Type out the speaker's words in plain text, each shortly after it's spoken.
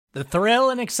The thrill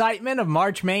and excitement of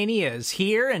March Mania is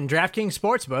here, and DraftKings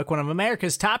Sportsbook, one of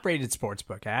America's top-rated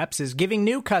sportsbook apps, is giving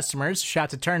new customers a shot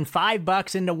to turn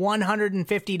 $5 into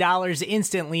 $150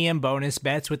 instantly in bonus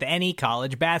bets with any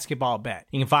college basketball bet.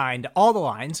 You can find all the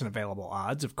lines and available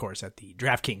odds, of course, at the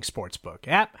DraftKings Sportsbook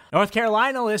app. North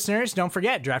Carolina listeners, don't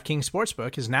forget, DraftKings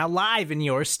Sportsbook is now live in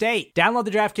your state. Download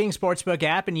the DraftKings Sportsbook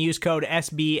app and use code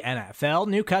SBNFL.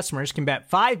 New customers can bet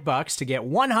 $5 to get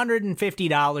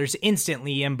 $150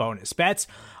 instantly in bonus bets,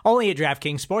 only at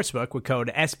DraftKings Sportsbook with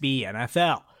code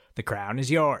SBNFL. The crown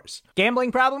is yours.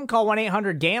 Gambling problem? Call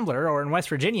 1-800-GAMBLER, or in West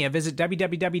Virginia, visit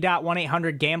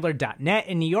www.1800gambler.net.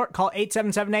 In New York, call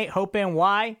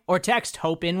 877-8-HOPE-NY or text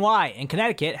HOPE-NY. In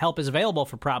Connecticut, help is available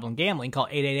for problem gambling. Call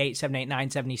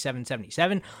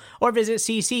 888-789-7777 or visit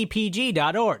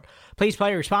ccpg.org. Please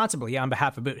play responsibly on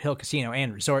behalf of Boot Hill Casino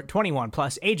and Resort. 21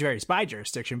 plus, age varies by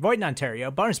jurisdiction. Void in Ontario.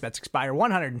 Bonus bets expire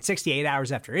 168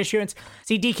 hours after issuance.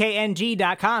 See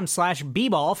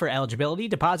dkng.com/bball for eligibility,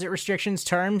 deposit restrictions,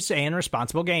 terms, and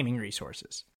responsible gaming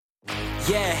resources.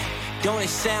 Yeah, don't it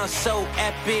sound so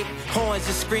epic? Horns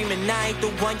are screaming, I ain't the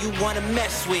one you wanna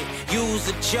mess with. Use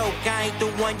a joke, I ain't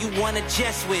the one you wanna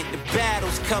jest with. The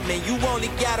battle's coming, you only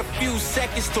got a few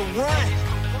seconds to run.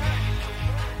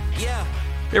 Yeah.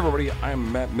 Hey everybody,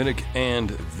 I'm Matt Minnick,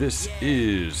 and this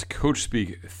is Coach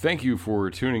Speak. Thank you for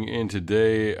tuning in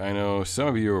today. I know some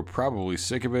of you are probably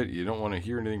sick of it. You don't want to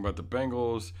hear anything about the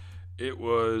Bengals. It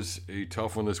was a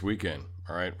tough one this weekend,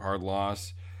 all right? Hard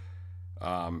loss,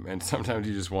 and sometimes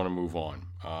you just want to move on.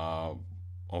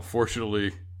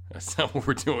 Unfortunately, that's not what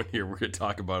we're doing here. We're going to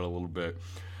talk about it a little bit.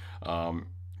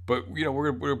 But, you know,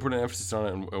 we're going to put an emphasis on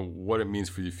it and what it means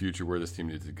for the future, where this team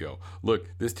needs to go.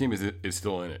 Look, this team is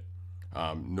still in it.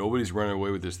 Nobody's running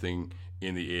away with this thing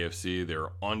in the AFC. They're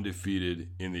undefeated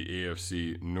in the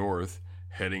AFC North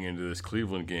heading into this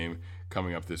Cleveland game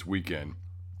coming up this weekend.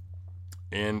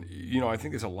 And, you know, I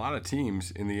think there's a lot of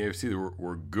teams in the AFC that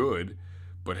were good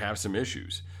but have some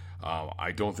issues.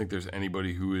 I don't think there's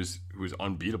anybody who is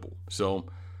unbeatable. So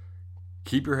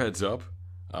keep your heads up.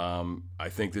 I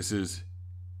think this is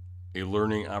a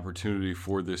learning opportunity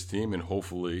for this team, and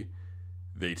hopefully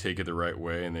they take it the right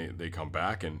way and they come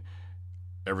back, and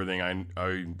everything I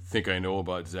think I know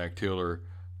about Zach Taylor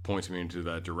points me into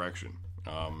that direction.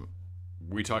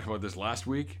 We talked about this last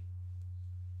week.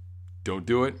 Don't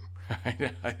do it.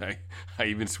 I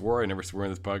even swore. I never swore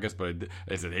in this podcast, but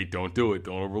I said, hey, don't do it.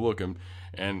 Don't overlook him.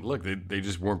 And look, they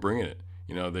just weren't bringing it.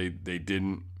 You know, they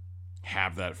didn't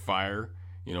have that fire.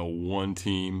 You know, one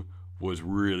team was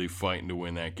really fighting to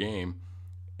win that game,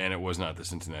 and it was not the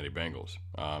Cincinnati Bengals.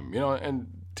 You know, and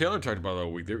Taylor talked about it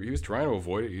all week. He was trying to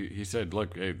avoid it. He said,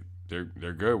 look, hey,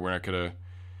 they're good. We're not going to,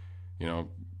 you know,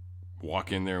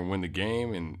 walk in there and win the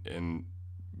game. And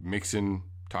Mixon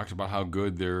talked about how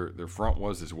good their front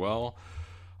was as well.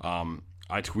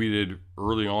 I tweeted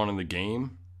early on in the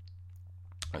game,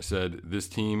 I said, this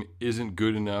team isn't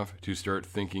good enough to start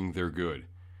thinking they're good.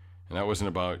 And that wasn't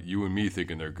about you and me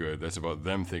thinking they're good. That's about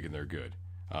them thinking they're good.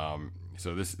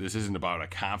 So this isn't about a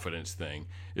confidence thing.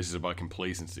 This is about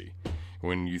complacency.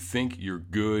 When you think you're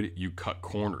good, you cut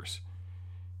corners.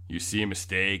 You see a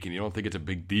mistake and you don't think it's a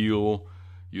big deal.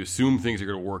 You assume things are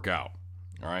going to work out,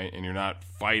 all right? And you're not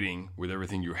fighting with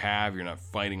everything you have. You're not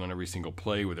fighting on every single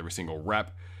play with every single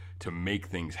rep to make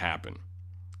things happen.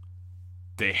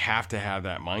 They have to have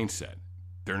that mindset.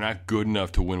 They're not good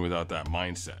enough to win without that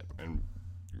mindset. And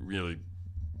really,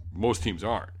 most teams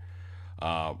aren't.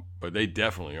 But they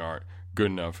definitely aren't good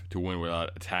enough to win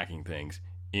without attacking things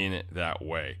in that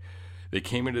way. They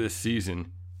came into this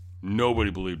season,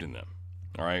 nobody believed in them.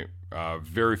 All right,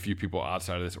 very few people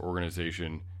outside of this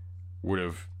organization would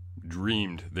have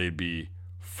dreamed they'd be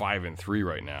 5-3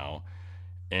 right now.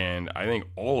 And I think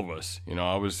all of us, you know,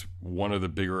 I was one of the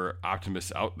bigger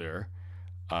optimists out there.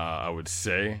 I would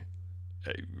say,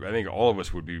 I think all of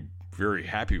us would be very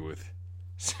happy with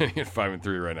sitting at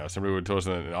 5-3 right now. Somebody would tell us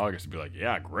in August and be like,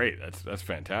 "Yeah, great, that's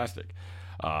fantastic,"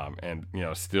 and you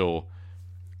know, still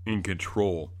in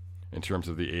control in terms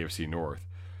of the AFC North.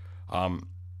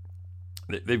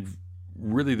 They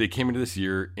came into this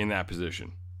year in that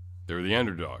position. They're the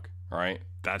underdog, all right?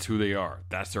 That's who they are.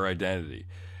 That's their identity.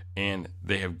 And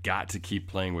they have got to keep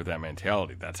playing with that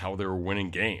mentality. That's how they were winning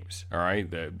games, all right?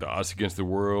 The us against the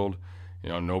world, you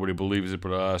know, nobody believes it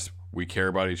but us. We care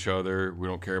about each other. We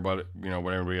don't care about it, you know,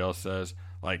 what everybody else says.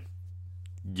 Like,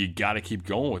 you got to keep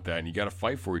going with that, and you got to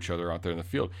fight for each other out there in the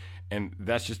field. And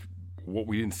that's just what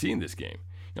we didn't see in this game.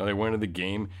 You know, they went into the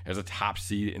game as a top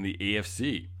seed in the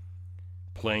AFC,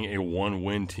 playing a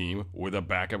one-win team with a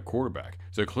backup quarterback.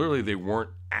 So clearly they weren't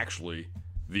actually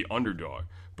the underdog.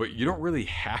 But you don't really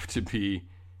have to be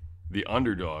the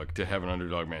underdog to have an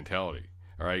underdog mentality.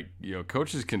 All right,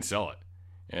 coaches can sell it,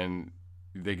 and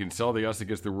they can sell the us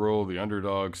against the world, the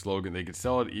underdog slogan. They can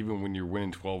sell it even when you're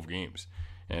winning 12 games.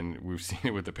 And we've seen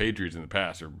it with the Patriots in the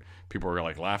past, or people are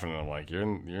like laughing at them, like, you're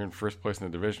in first place in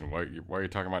the division. Why are you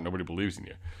talking about nobody believes in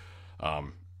you?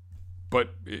 But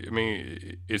I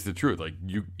mean, it's the truth. Like,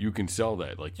 you can sell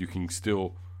that. Like, you can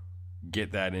still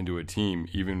get that into a team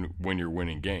even when you're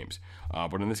winning games.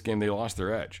 But in this game, they lost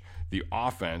their edge. The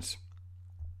offense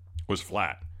was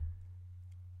flat.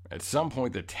 At some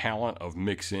point, the talent of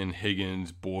Mixon,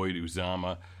 Higgins, Boyd,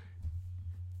 Uzomah,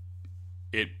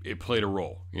 it played a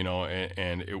role,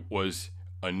 and it was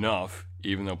enough,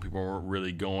 even though people weren't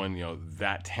really going,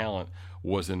 that talent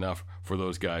was enough for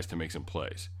those guys to make some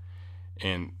plays.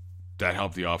 And that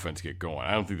helped the offense get going.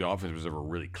 I don't think the offense was ever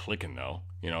really clicking, though.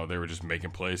 They were just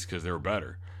making plays because they were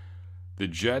better. The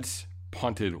Jets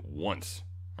punted once,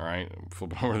 all right?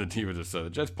 Flipping over to the defensive side. The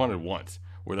Jets punted once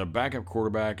with a backup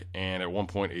quarterback and at one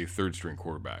point a third-string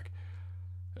quarterback.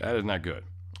 That is not good.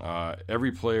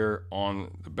 Every player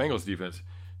on the Bengals defense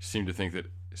seemed to think that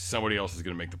somebody else is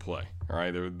going to make the play. All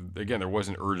right. There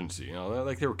wasn't urgency.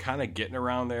 Like they were kind of getting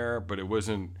around there, but it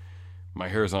wasn't my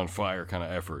hair's on fire kind of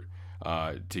effort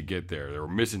to get there. They were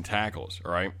missing tackles.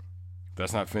 All right.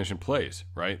 That's not finishing plays.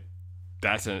 Right.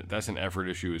 That's an effort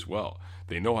issue as well.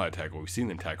 They know how to tackle. We've seen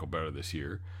them tackle better this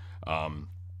year.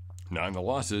 Not in the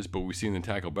losses, but we've seen them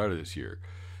tackle better this year.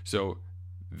 So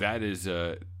that is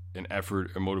an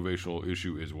effort, a motivational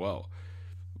issue as well.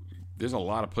 There's a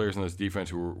lot of players in this defense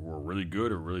who were really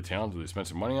good or really talented. They spent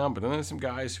some money on, but then there's some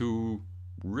guys who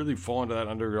really fall into that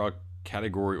underdog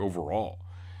category overall,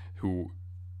 who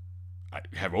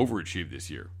have overachieved this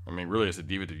year. I mean, really, as a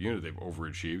defensive unit, they've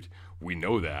overachieved. We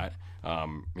know that.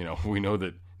 We know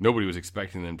that nobody was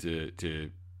expecting them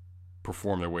to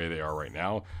perform the way they are right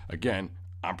now. Again,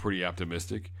 I'm pretty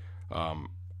optimistic.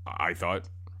 I thought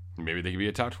maybe they could be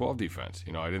a top 12 defense.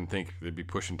 I didn't think they'd be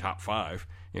pushing top 5.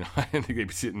 I didn't think they'd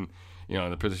be sitting, in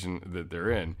the position that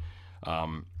they're in.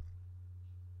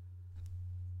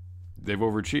 They've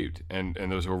overachieved. And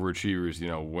those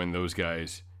overachievers, when those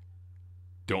guys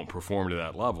don't perform to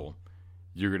that level,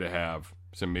 you're going to have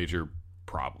some major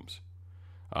problems.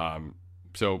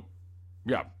 So,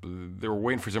 yeah, they were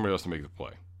waiting for somebody else to make the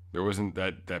play. There wasn't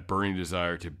that burning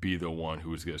desire to be the one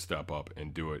who was going to step up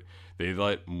and do it. They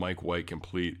let Mike White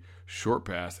complete short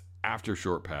pass after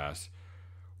short pass,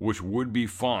 which would be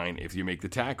fine if you make the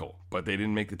tackle. But they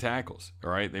didn't make the tackles,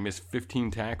 all right? They missed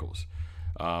 15 tackles.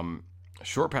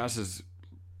 Short passes,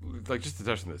 like just to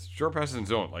touch on this, short passes in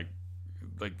zone,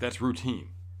 like that's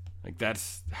routine. Like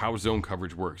that's how zone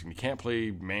coverage works. And you can't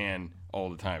play man all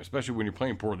the time, especially when you're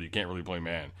playing poorly. You can't really play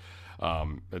man.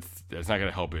 That's not going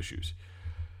to help issues.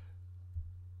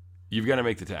 You've got to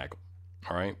make the tackle,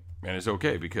 all right? And it's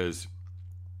okay because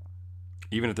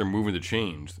even if they're moving the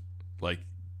chains,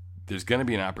 there's going to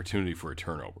be an opportunity for a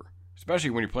turnover,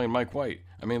 especially when you're playing Mike White.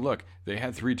 I mean, look, they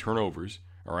had 3 turnovers,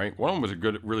 all right? One of them was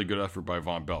a really good effort by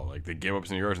Von Bell. They gave up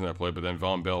some yards in that play, but then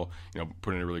Von Bell,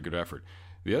 put in a really good effort.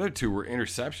 The other 2 were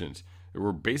interceptions. They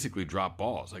were basically drop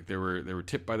balls. They were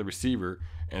tipped by the receiver,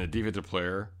 and the defensive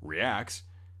player reacts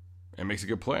and makes a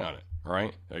good play on it. All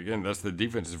right. Again, that's the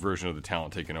defense's version of the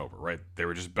talent taking over, right? They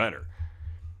were just better.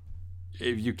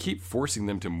 If you keep forcing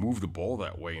them to move the ball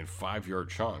that way in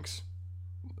 5-yard chunks,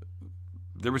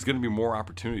 there was going to be more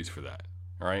opportunities for that.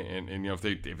 All right. And if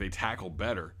they tackle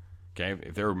better, okay,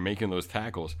 if they were making those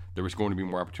tackles, there was going to be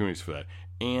more opportunities for that.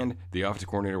 And the offensive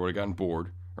coordinator would have gotten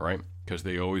bored, all right, because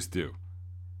they always do.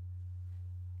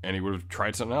 And he would have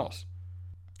tried something else.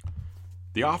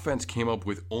 The offense came up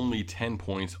with only 10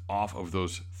 points off of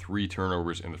those 3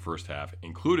 turnovers in the first half,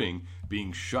 including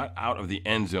being shut out of the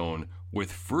end zone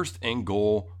with 1st and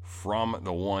goal from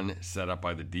the one set up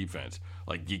by the defense.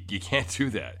 You can't do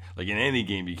that. In any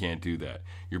game, you can't do that.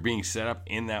 You're being set up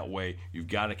in that way. You've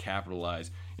got to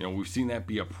capitalize. We've seen that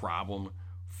be a problem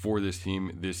for this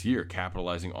team this year,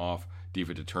 capitalizing off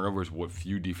defensive turnovers, what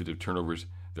few defensive turnovers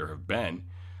there have been.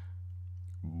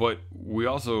 But we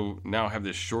also now have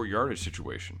this short yardage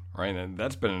situation, right? And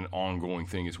that's been an ongoing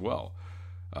thing as well.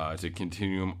 It's a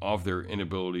continuum of their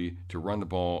inability to run the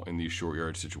ball in these short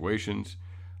yardage situations.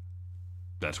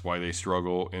 That's why they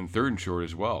struggle in 3rd and short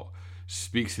as well.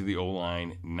 Speaks to the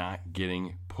O-line not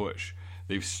getting push.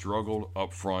 They've struggled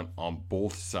up front on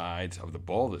both sides of the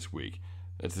ball this week.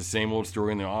 It's the same old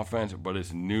story in the offense, but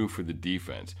it's new for the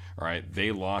defense. All right,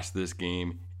 they lost this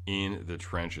game in the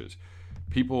trenches.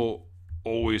 People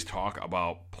always talk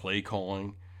about play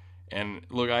calling. And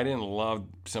look, I didn't love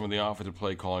some of the offensive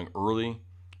play calling early.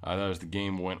 I thought as the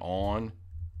game went on,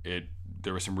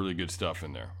 there was some really good stuff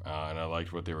in there. And I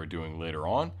liked what they were doing later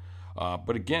on.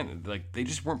 But again, like they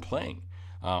just weren't playing.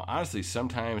 Honestly,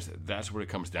 sometimes that's what it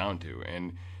comes down to,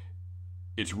 and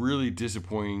it's really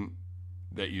disappointing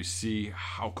that you see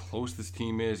how close this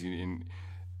team is and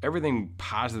everything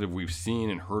positive we've seen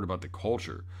and heard about the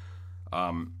culture.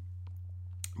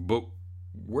 But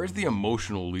where's the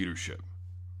emotional leadership?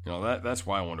 That's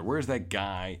why I wonder, where's that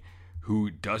guy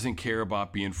who doesn't care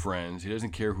about being friends? He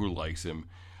doesn't care who likes him.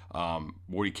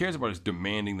 What he cares about is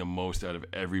demanding the most out of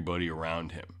everybody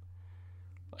around him.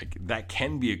 Like, that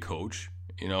can be a coach,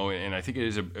 and I think it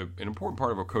is an important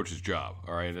part of a coach's job.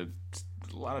 All right, a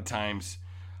lot of times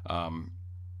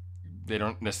they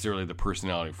don't necessarily have the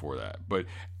personality for that, but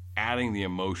adding the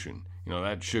emotion,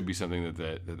 that should be something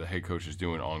that the head coach is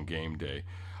doing on game day.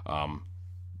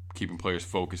 Keeping players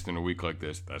focused in a week like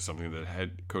this, that's something that the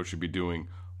head coach should be doing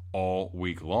all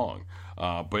week long.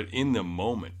 But in the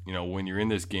moment, when you're in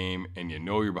this game and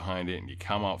you're behind it and you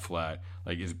come out flat,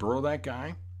 like, is Burrow that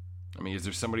guy? I mean, is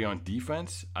there somebody on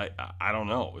defense? I don't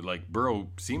know. Like, Burrow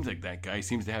seems like that guy. He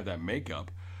seems to have that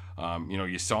makeup.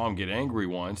 You saw him get angry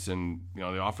once, and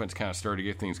the offense kind of started to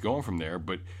get things going from there.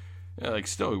 But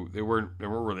still, they weren't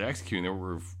really executing. They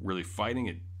were really fighting.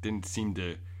 It didn't seem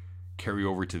to carry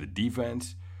over to the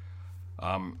defense.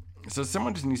 So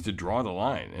someone just needs to draw the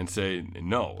line and say,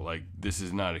 no, like, this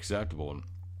is not acceptable. And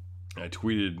I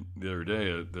tweeted the other day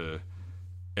the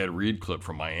Ed Reed clip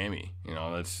from Miami.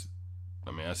 That's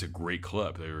a great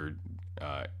clip. They were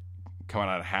coming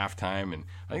out at halftime, and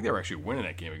I think they were actually winning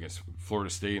that game against Florida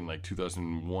State in like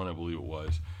 2001, I believe it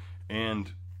was.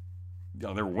 And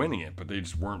they were winning it, but they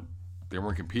just weren't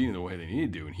competing the way they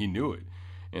needed to, and he knew it.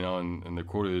 And the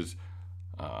quote is,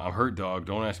 I'm hurt, dog.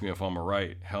 Don't ask me if I'm all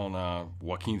right. Hell nah.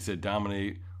 Joaquin said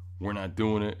dominate. We're not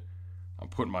doing it. I'm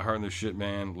putting my heart in this shit,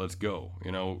 man. Let's go.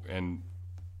 And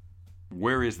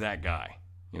where is that guy?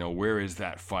 Where is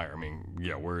that fire? I mean,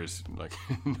 yeah, where is, like,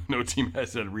 no team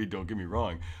has that Reed, don't get me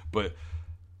wrong. But,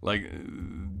 like,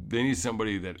 they need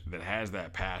somebody that has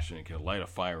that passion and can light a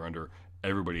fire under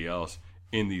everybody else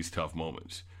in these tough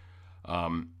moments.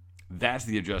 That's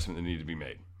the adjustment that needed to be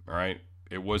made, all right?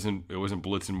 It wasn't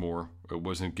blitzing more. It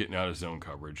wasn't getting out of zone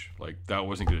coverage. Like, that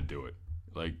wasn't going to do it.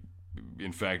 Like,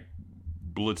 in fact,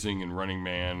 blitzing and running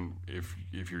man,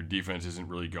 if your defense isn't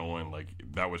really going, like,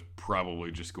 that was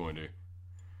probably just going to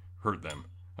hurt them.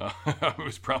 It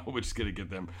was probably just going to get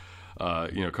them,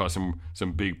 cause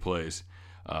some big plays,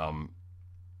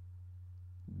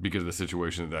 because of the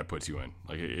situation that puts you in.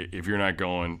 Like, if you're not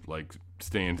going, like,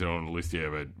 stay in zone, at least you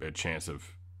have a chance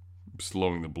of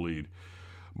slowing the bleed.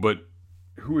 But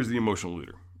who is the emotional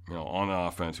leader? On the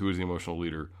offense, who is the emotional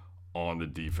leader on the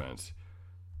defense?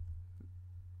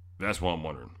 That's what I'm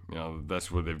wondering. That's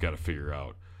what they've got to figure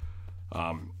out.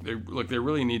 They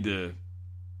really need to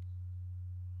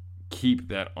keep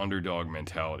that underdog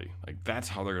mentality. Like, that's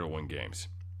how they're going to win games.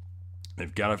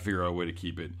 They've got to figure out a way to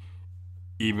keep it,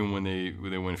 even when they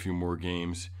win a few more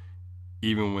games,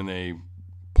 even when they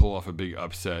pull off a big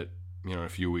upset, in a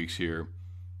few weeks here,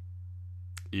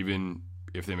 even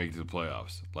if they make it to the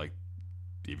playoffs. Like,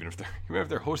 even if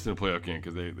they're hosting a playoff game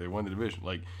because they won the division,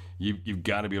 like, you've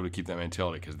got to be able to keep that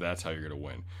mentality, because that's how you're going to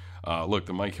win. Look,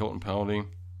 the Mike Hilton penalty,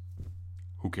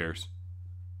 who cares?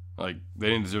 Like, they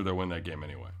didn't deserve to win that game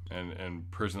anyway. And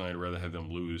personally, I'd rather have them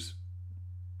lose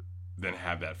than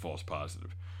have that false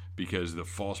positive, because the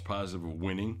false positive of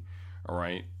winning, all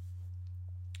right,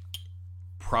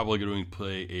 probably going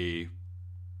to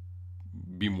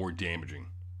be more damaging,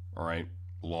 all right,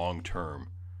 long term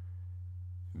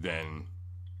than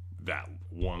that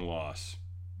one loss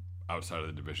outside of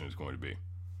the division is going to be.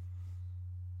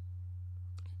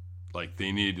 Like,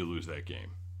 they needed to lose that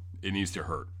game. It needs to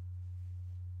hurt.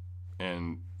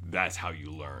 And that's how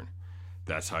you learn.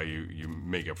 That's how you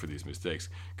make up for these mistakes.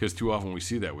 Because too often we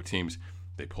see that with teams,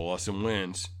 they pull off some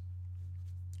wins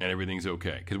and everything's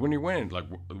okay. Because when you're winning, like,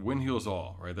 win heals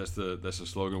all, right? That's the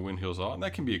slogan, win heals all. And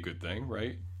that can be a good thing,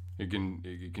 right? It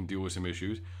can deal with some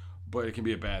issues, but it can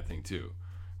be a bad thing too,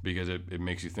 because it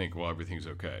makes you think, well, everything's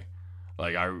okay.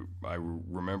 Like, I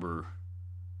remember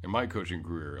in my coaching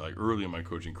career, like early in my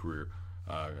coaching career,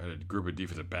 I had a group of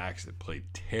defensive backs that played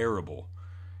terrible,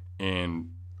 and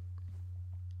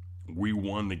we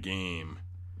won the game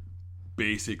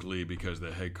basically because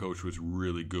the head coach was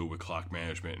really good with clock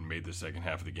management and made the second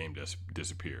half of the game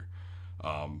disappear.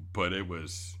 But it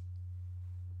was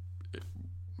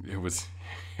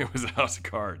a house of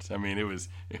cards. I mean, it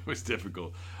was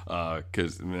difficult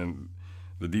because then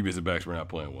the defensive backs were not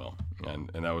playing well, and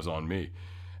that was on me.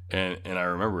 And I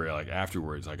remember, like,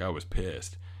 afterwards, like, I was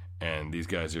pissed, and these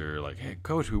guys are like, "Hey,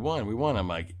 coach, we won." I'm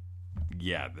like,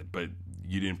 "Yeah, but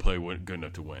you didn't play good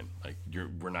enough to win. Like,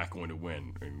 we're not going to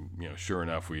win. And, sure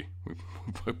enough, we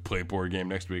play a poor game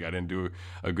next week. I didn't do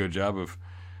a good job of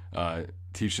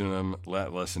teaching them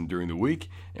that lesson during the week,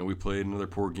 and we played another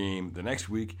poor game the next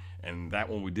week, and that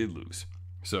one we did lose.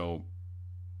 So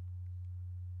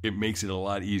it makes it a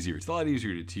lot easier. It's a lot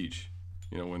easier to teach,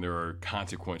 when there are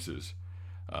consequences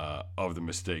of the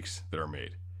mistakes that are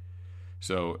made.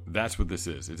 So that's what this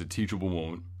is. It's a teachable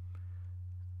moment,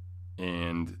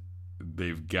 and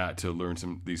they've got to learn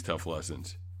these tough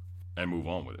lessons and move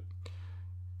on with it.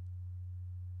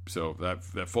 So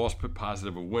that false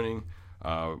positive of winning,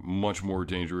 much more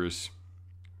dangerous.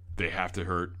 They have to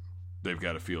hurt. They've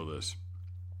got to feel this.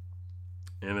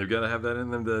 And they've got to have that in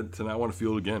them to not want to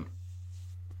feel it again.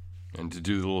 And to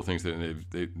do the little things that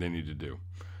they need to do.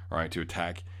 All right, to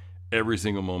attack every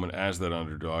single moment as that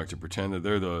underdog, to pretend that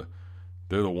they're the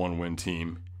one-win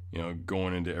team,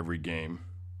 going into every game.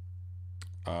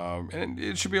 And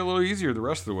it should be a little easier the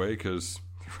rest of the way, because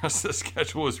the rest of the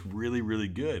schedule is really, really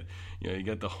good. You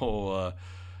get the whole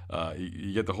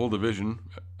division.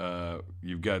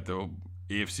 You've got the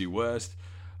AFC West.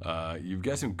 You've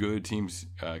got some good teams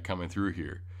coming through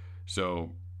here,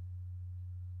 so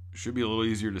it should be a little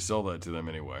easier to sell that to them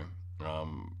anyway.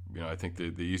 I think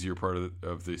the easier part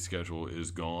of the schedule is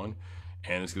gone,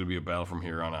 and it's going to be a battle from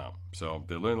here on out. So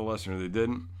they learned the lesson or they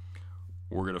didn't.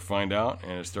 We're going to find out,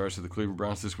 and it starts with the Cleveland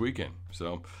Browns this weekend.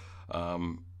 So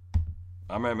I'm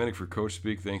Matt Minnick for Coach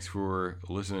Speak. Thanks for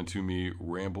listening to me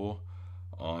ramble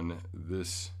on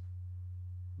this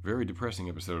very depressing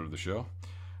episode of the show.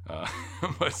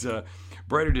 But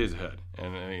brighter days ahead.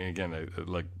 And again,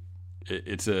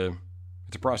 it's a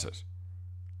process.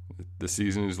 The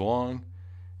season is long,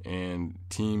 and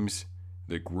teams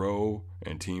that grow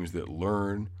and teams that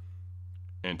learn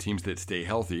and teams that stay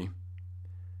healthy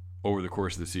over the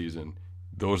course of the season,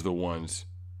 those are the ones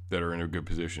that are in a good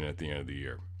position at the end of the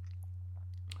year.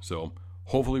 So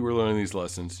hopefully we're learning these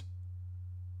lessons,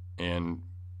 and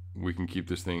we can keep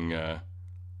this thing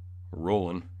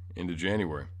rolling into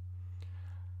January.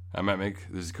 I'm Matt Minnick.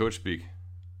 This is Coach Speak.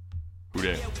 Who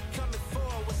dat? Yeah, we coming for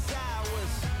what's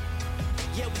ours.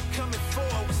 Yeah, we coming for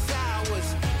what's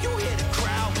ours. You hear the crowd.